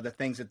affects, the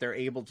things that they're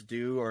able to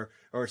do,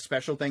 or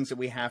special things that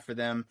we have for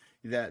them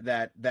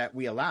that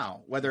we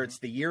allow, whether it's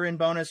the year-end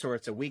bonus or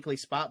it's a weekly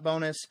spot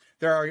bonus.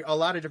 There are a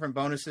lot of different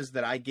bonuses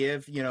that I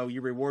give.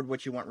 You reward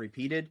what you want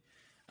repeated.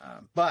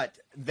 But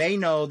they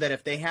know that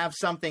if they have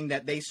something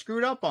that they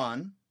screwed up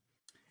on,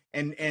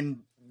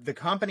 and the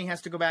company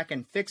has to go back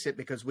and fix it,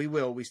 because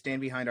we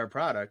stand behind our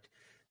product,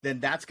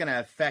 then that's going to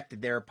affect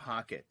their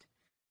pocket.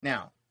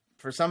 Now,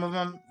 for some of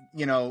them,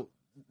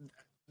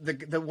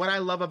 what I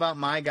love about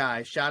my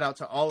guys, shout out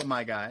to all of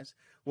my guys.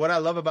 What I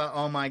love about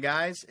all my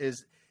guys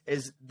is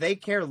they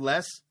care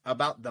less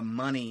about the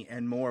money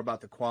and more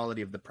about the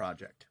quality of the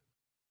project.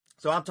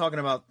 So I'm talking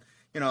about,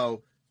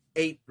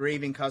 8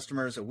 raving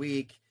customers a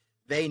week.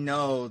 They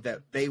know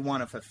that they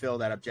want to fulfill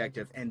that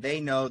objective, and they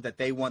know that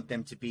they want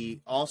them to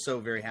be also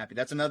very happy.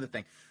 That's another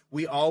thing.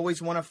 We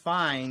always want to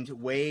find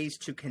ways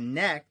to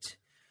connect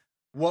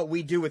what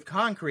we do with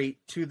concrete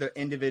to the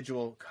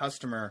individual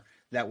customer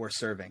that we're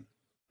serving.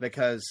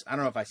 Because I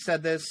don't know if I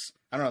said this.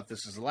 I don't know if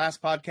this is the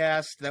last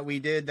podcast that we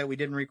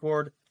didn't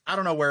record. I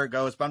don't know where it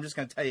goes, but I'm just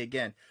going to tell you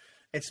again.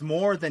 It's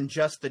more than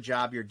just the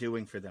job you're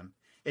doing for them.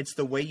 It's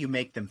the way you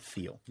make them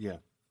feel. Yeah.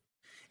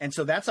 And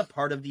so that's a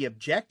part of the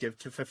objective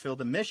to fulfill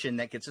the mission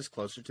that gets us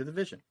closer to the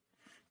vision.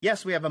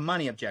 Yes, we have a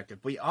money objective.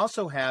 We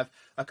also have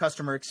a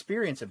customer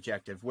experience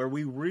objective, where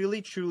we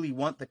really, truly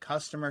want the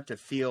customer to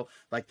feel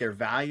like they're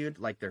valued,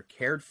 like they're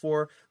cared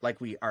for,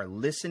 like we are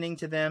listening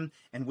to them.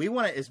 And we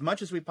want to, as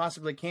much as we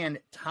possibly can,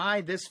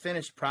 tie this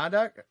finished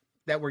product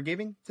that we're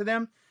giving to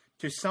them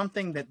to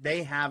something that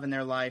they have in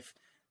their life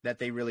that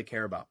they really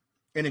care about.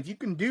 And if you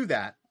can do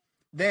that,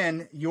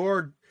 then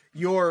your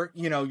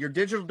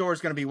digital door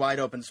is going to be wide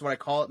open. That's what I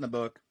call it in the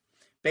book.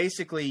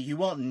 Basically, you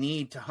won't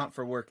need to hunt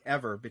for work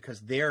ever,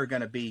 because they're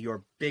going to be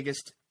your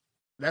biggest.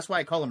 That's why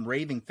I call them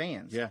raving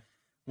fans. Yeah.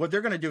 What they're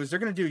going to do is they're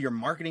going to do your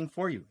marketing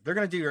for you. They're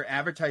going to do your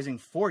advertising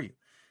for you.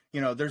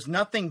 There's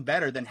nothing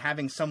better than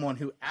having someone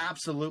who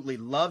absolutely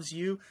loves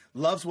you,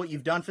 loves what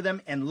you've done for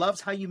them, and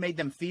loves how you made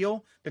them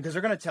feel, because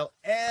they're going to tell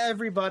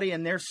everybody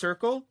in their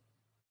circle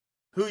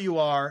who you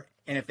are.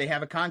 And if they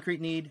have a concrete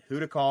need, who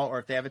to call, or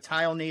if they have a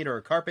tile need, or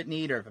a carpet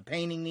need, or if a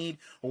painting need,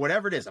 or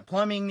whatever it is, a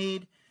plumbing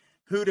need,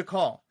 who to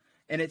call.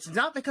 And it's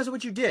not because of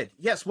what you did.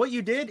 Yes, what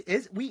you did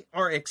is we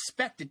are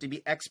expected to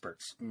be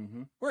experts.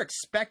 Mm-hmm. We're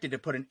expected to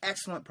put an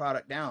excellent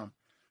product down.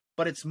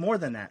 But it's more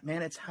than that,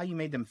 man. It's how you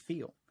made them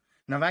feel.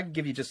 Now, if I could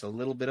give you just a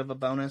little bit of a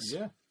bonus.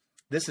 Yeah.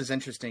 This is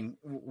interesting.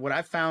 What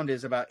I found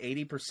is about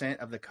 80%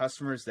 of the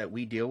customers that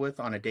we deal with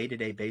on a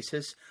day-to-day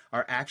basis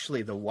are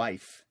actually the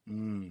wife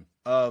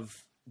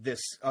of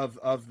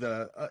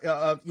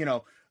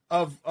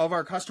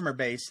our customer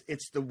base.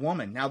 It's the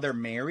woman. Now, they're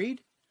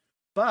married,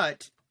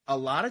 but a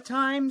lot of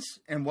times,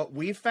 and what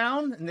we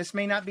found, and this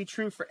may not be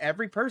true for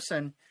every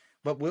person,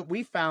 but what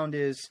we found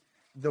is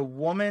the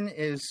woman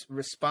is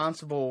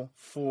responsible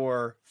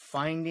for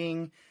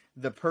finding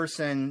the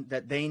person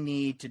that they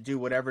need to do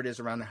whatever it is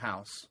around the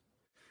house,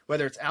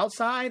 whether it's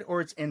outside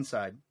or it's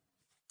inside.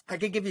 I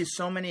could give you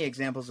so many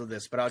examples of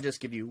this, but I'll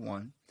just give you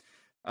one.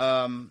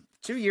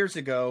 2 years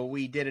ago,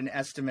 we did an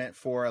estimate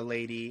for a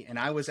lady, and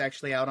I was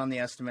actually out on the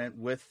estimate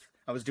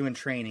I was doing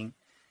training,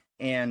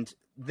 and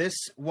this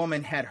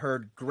woman had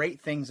heard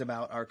great things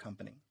about our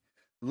company.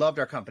 loved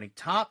our company.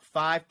 Top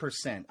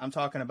 5%. I'm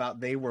talking about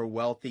they were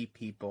wealthy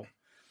people.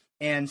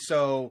 And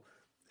so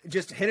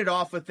just hit it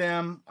off with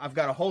them. I've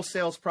got a whole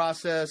sales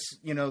process,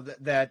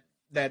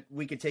 that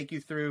we could take you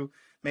through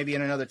maybe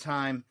in another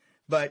time.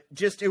 But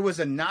just, it was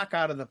a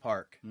knockout of the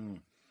park.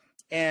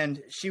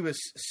 And she was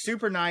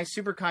super nice,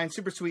 super kind,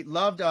 super sweet,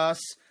 loved us,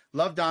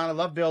 loved Donna,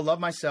 loved Bill, loved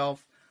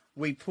myself.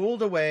 We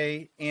pulled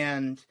away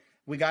and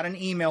we got an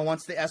email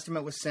once the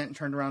estimate was sent and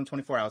turned around in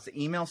 24 hours.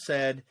 The email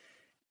said,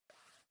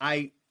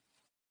 I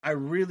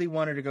really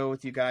wanted to go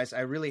with you guys.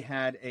 I really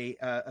had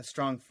a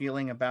strong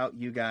feeling about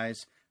you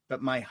guys,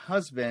 but my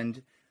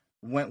husband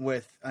went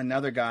with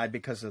another guy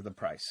because of the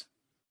price.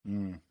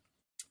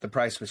 The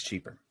price was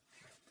cheaper.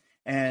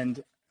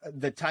 And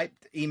the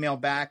typed email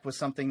back was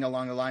something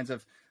along the lines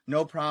of,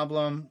 no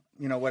problem,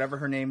 whatever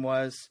her name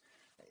was.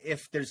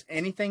 If there's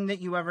anything that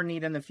you ever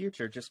need in the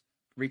future, just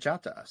reach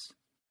out to us.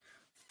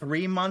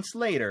 3 months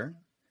later,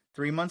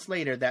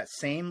 that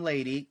same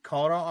lady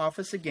called our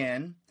office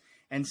again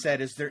and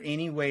said, is there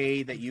any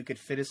way that you could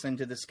fit us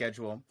into the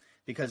schedule?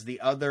 Because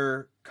the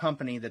other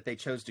company that they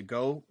chose to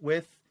go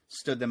with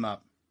stood them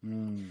up.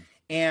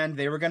 And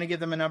they were going to give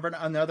them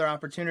another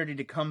opportunity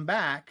to come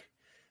back.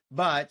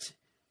 But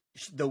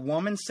the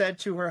woman said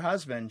to her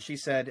husband, she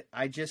said,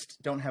 I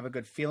just don't have a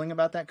good feeling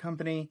about that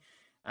company.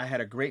 I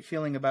had a great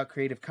feeling about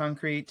Creative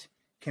Concrete.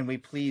 Can we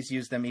please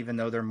use them even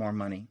though they're more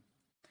money?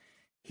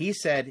 He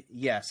said,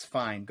 yes,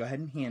 fine. Go ahead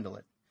and handle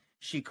it.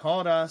 She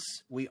called us.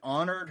 We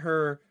honored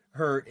her,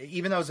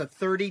 even though it was a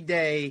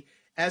 30-day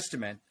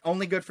estimate,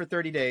 only good for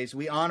 30 days.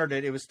 We honored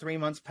it. It was 3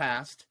 months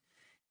past.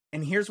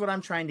 And here's what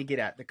I'm trying to get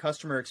at, the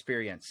customer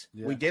experience.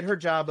 Yeah. We did her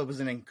job. It was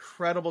an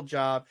incredible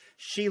job.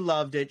 She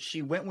loved it.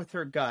 She went with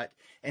her gut.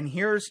 And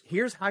here's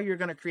how you're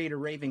going to create a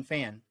raving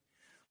fan.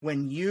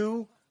 When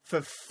you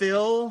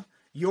fulfill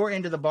your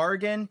end of the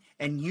bargain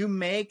and you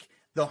make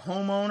the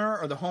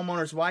homeowner or the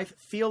homeowner's wife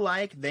feel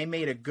like they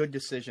made a good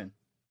decision.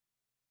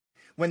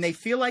 When they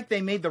feel like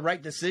they made the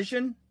right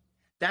decision,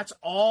 that's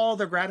all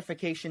the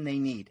gratification they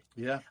need.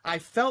 Yeah. I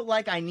felt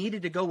like I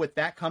needed to go with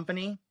that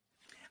company.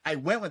 I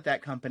went with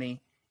that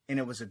company. And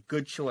it was a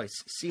good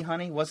choice. See,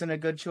 honey, wasn't it a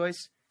good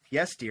choice?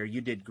 Yes, dear,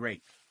 you did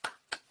great.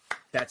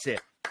 That's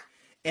it.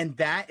 And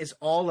that is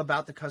all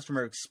about the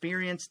customer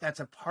experience.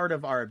 That's a part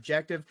of our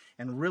objective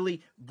and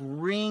really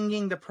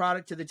bringing the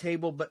product to the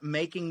table, but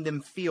making them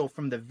feel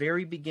from the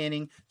very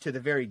beginning to the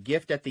very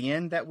gift at the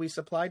end that we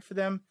supplied for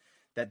them,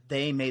 that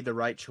they made the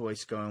right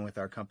choice going with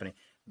our company.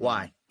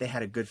 Why? They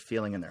had a good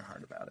feeling in their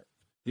heart about it.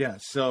 Yeah.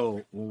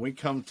 So when we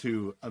come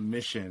to a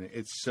mission,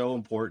 it's so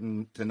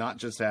important to not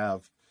just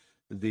have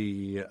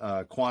the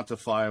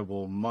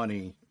quantifiable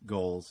money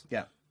goals,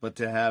 but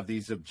to have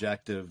these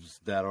objectives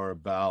that are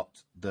about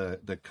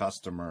the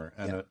customer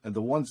and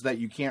the ones that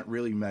you can't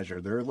really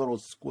measure. They're a little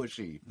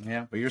squishy.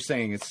 Yeah. But you're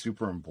saying it's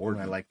super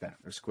important. I like that.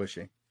 They're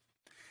squishy.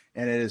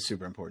 And it is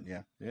super important.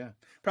 Yeah. Yeah.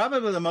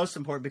 Probably the most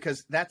important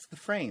because that's the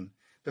frame.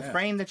 The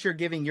frame that you're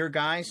giving your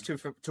guys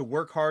to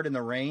work hard in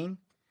the rain.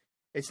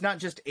 It's not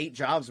just 8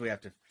 jobs we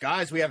have to.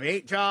 Guys, we have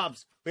 8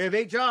 jobs. We have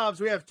 8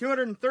 jobs. We have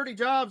 230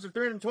 jobs or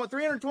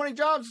 320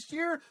 jobs this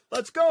year.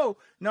 Let's go.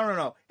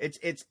 No.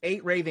 It's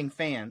 8 raving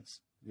fans.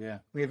 Yeah.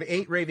 We have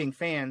 8 raving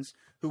fans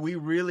who we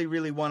really,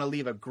 really want to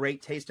leave a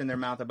great taste in their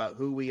mouth about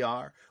who we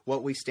are,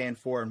 what we stand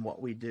for, and what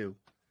we do.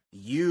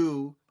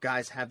 You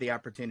guys have the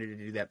opportunity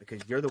to do that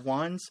because you're the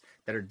ones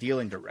that are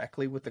dealing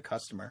directly with the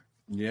customer.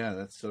 Yeah,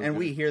 that's so And good.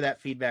 we hear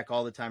that feedback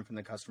all the time from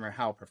the customer,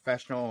 how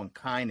professional and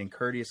kind and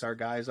courteous our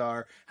guys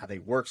are, how they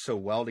work so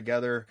well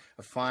together,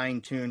 a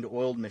fine-tuned,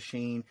 oiled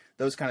machine,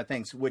 those kind of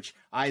things, which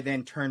I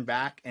then turn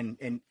back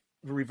and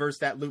reverse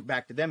that loop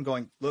back to them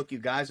going, look, you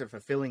guys are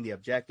fulfilling the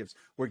objectives.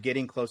 We're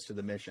getting close to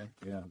the mission.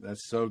 Yeah,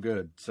 that's so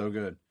good. So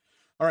good.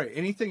 All right.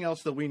 Anything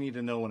else that we need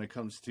to know when it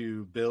comes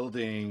to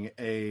building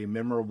a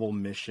memorable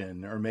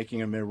mission or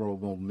making a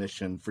memorable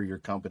mission for your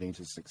company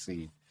to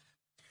succeed?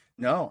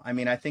 No, I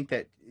mean, I think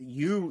that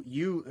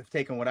you have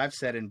taken what I've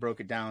said and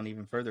broke it down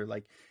even further.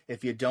 Like,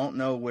 if you don't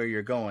know where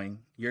you're going,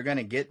 you're going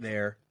to get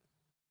there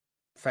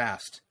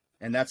fast.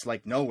 And that's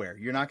like nowhere.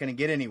 You're not going to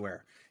get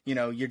anywhere.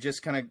 You're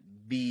just going to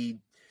be,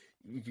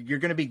 you're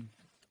going to be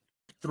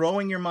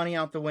throwing your money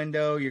out the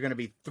window. You're going to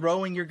be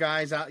throwing your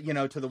guys out,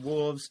 to the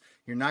wolves.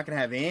 You're not going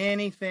to have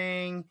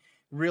anything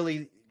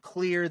really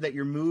clear that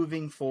you're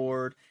moving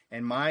forward.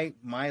 And my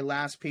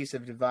last piece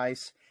of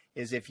advice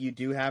is if you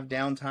do have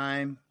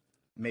downtime,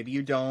 maybe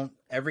you don't.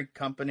 Every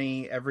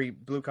company, every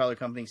blue collar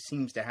company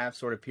seems to have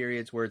sort of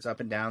periods where it's up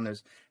and down.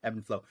 There's ebb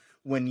and flow.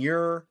 When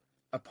you're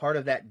a part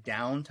of that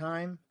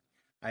downtime,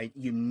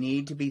 you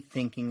need to be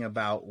thinking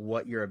about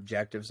what your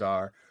objectives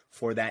are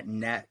for that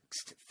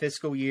next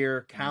fiscal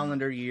year,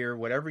 calendar year,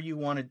 whatever you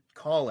want to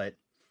call it,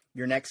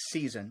 your next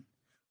season.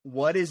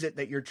 What is it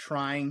that you're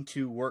trying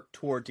to work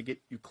toward to get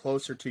you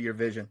closer to your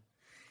vision?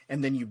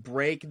 And then you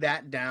break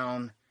that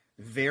down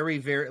very,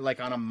 very, like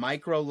on a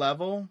micro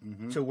level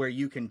to where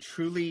you can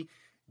truly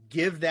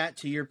give that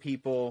to your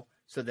people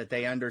so that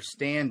they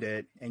understand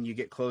it and you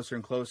get closer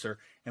and closer.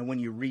 And when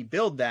you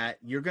rebuild that,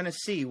 you're going to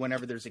see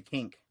whenever there's a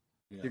kink.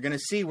 Yeah. You're going to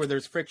see where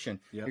there's friction.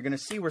 Yep. You're going to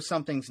see where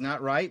something's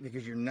not right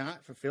because you're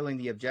not fulfilling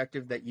the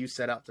objective that you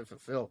set out to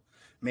fulfill.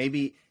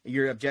 Maybe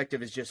your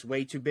objective is just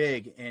way too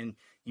big and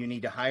you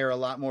need to hire a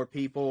lot more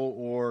people,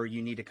 or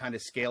you need to kind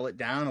of scale it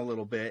down a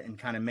little bit and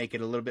kind of make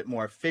it a little bit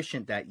more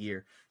efficient that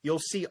year. You'll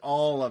see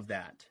all of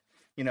that.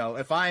 You know,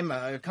 if I'm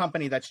a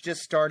company that's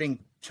just starting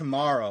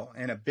tomorrow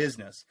in a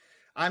business,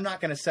 I'm not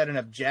going to set an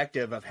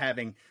objective of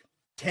having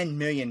 $10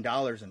 million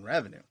in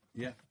revenue.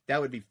 Yeah.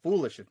 That would be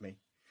foolish of me.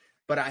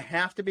 But I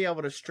have to be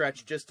able to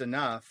stretch just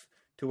enough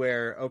to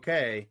where,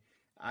 okay,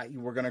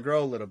 we're going to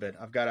grow a little bit.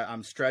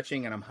 I'm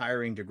stretching and I'm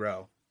hiring to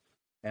grow,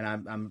 and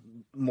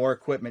I'm more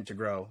equipment to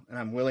grow, and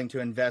I'm willing to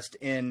invest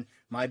in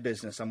my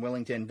business. I'm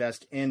willing to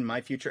invest in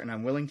my future, and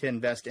I'm willing to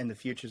invest in the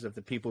futures of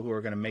the people who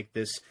are going to make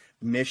this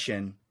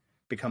mission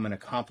become an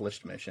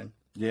accomplished mission.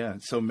 Yeah.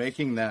 So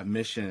making that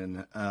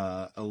mission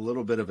a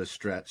little bit of a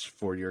stretch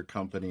for your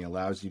company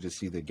allows you to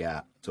see the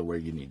gap to where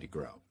you need to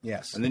grow.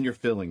 Yes. And then you're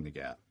filling the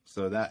gap.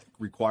 So that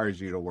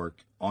requires you to work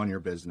on your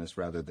business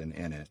rather than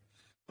in it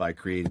by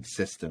creating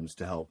systems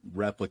to help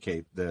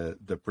replicate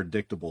the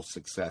predictable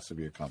success of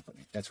your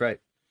company. That's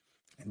right.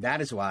 And that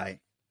is why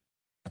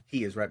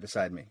he is right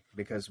beside me,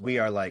 because we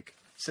are like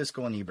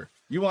Siskel and Ebert.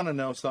 You want to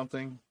know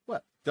something?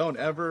 What? Don't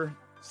ever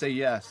say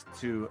yes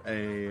to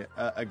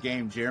a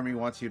game Jeremy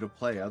wants you to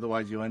play.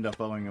 Otherwise, you'll end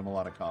up owing him a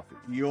lot of coffee.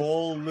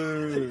 You'll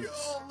lose.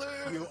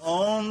 You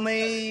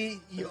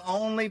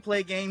only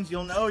play games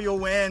you'll know you'll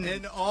win.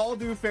 In all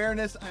due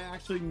fairness, I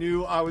actually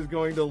knew I was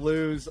going to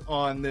lose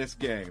on this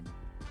game.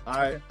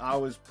 I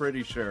was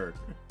pretty sure.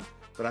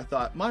 But I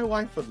thought my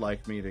wife would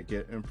like me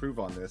to improve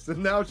on this.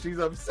 And now she's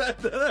upset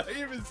that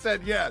I even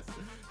said yes.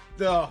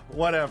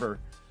 Whatever.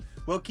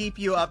 We'll keep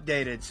you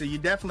updated, so you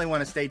definitely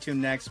want to stay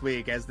tuned next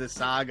week as the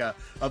saga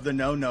of the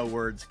no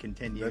words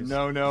continues.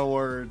 The no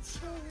words.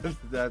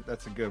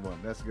 That's a good one.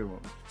 That's a good one.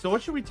 So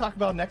what should we talk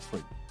about next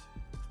week?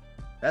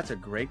 That's a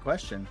great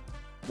question.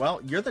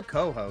 Well, you're the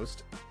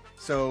co-host,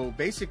 so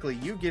basically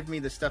you give me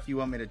the stuff you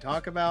want me to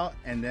talk about,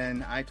 and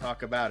then I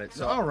talk about it.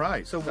 So, all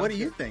right. So what do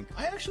you think?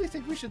 I actually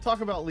think we should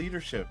talk about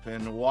leadership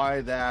and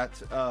why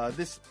that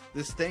this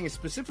thing is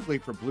specifically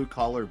for blue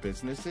collar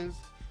businesses.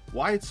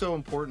 Why it's so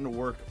important to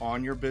work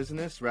on your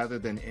business rather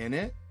than in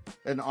it.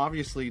 And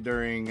obviously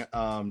during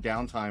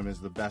downtime is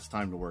the best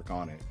time to work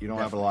on it. You don't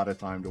have a lot of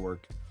time to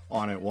work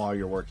on it while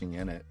you're working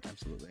in it.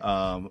 Absolutely.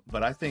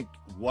 But I think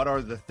what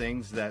are the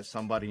things that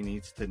somebody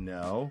needs to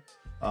know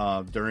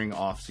during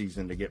off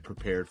season to get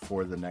prepared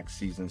for the next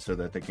season so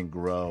that they can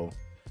grow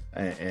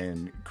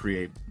and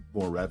create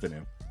more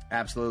revenue?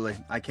 Absolutely.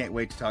 I can't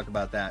wait to talk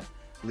about that.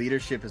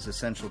 Leadership is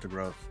essential to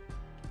growth.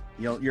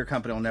 Your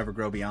company will never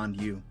grow beyond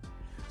you.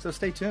 So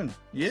stay tuned.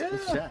 Yeah.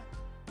 Let's chat.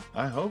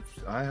 I hope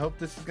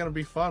this is going to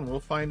be fun. We'll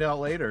find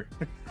out later.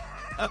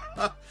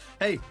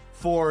 Hey,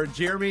 for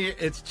Jeremy,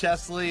 it's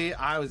Chesley.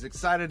 I was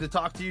excited to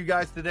talk to you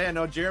guys today. I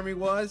know Jeremy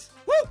was.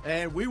 Woo!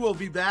 And we will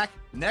be back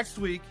next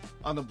week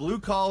on the Blue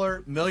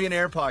Collar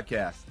Millionaire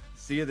Podcast.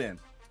 See you then.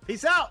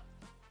 Peace out.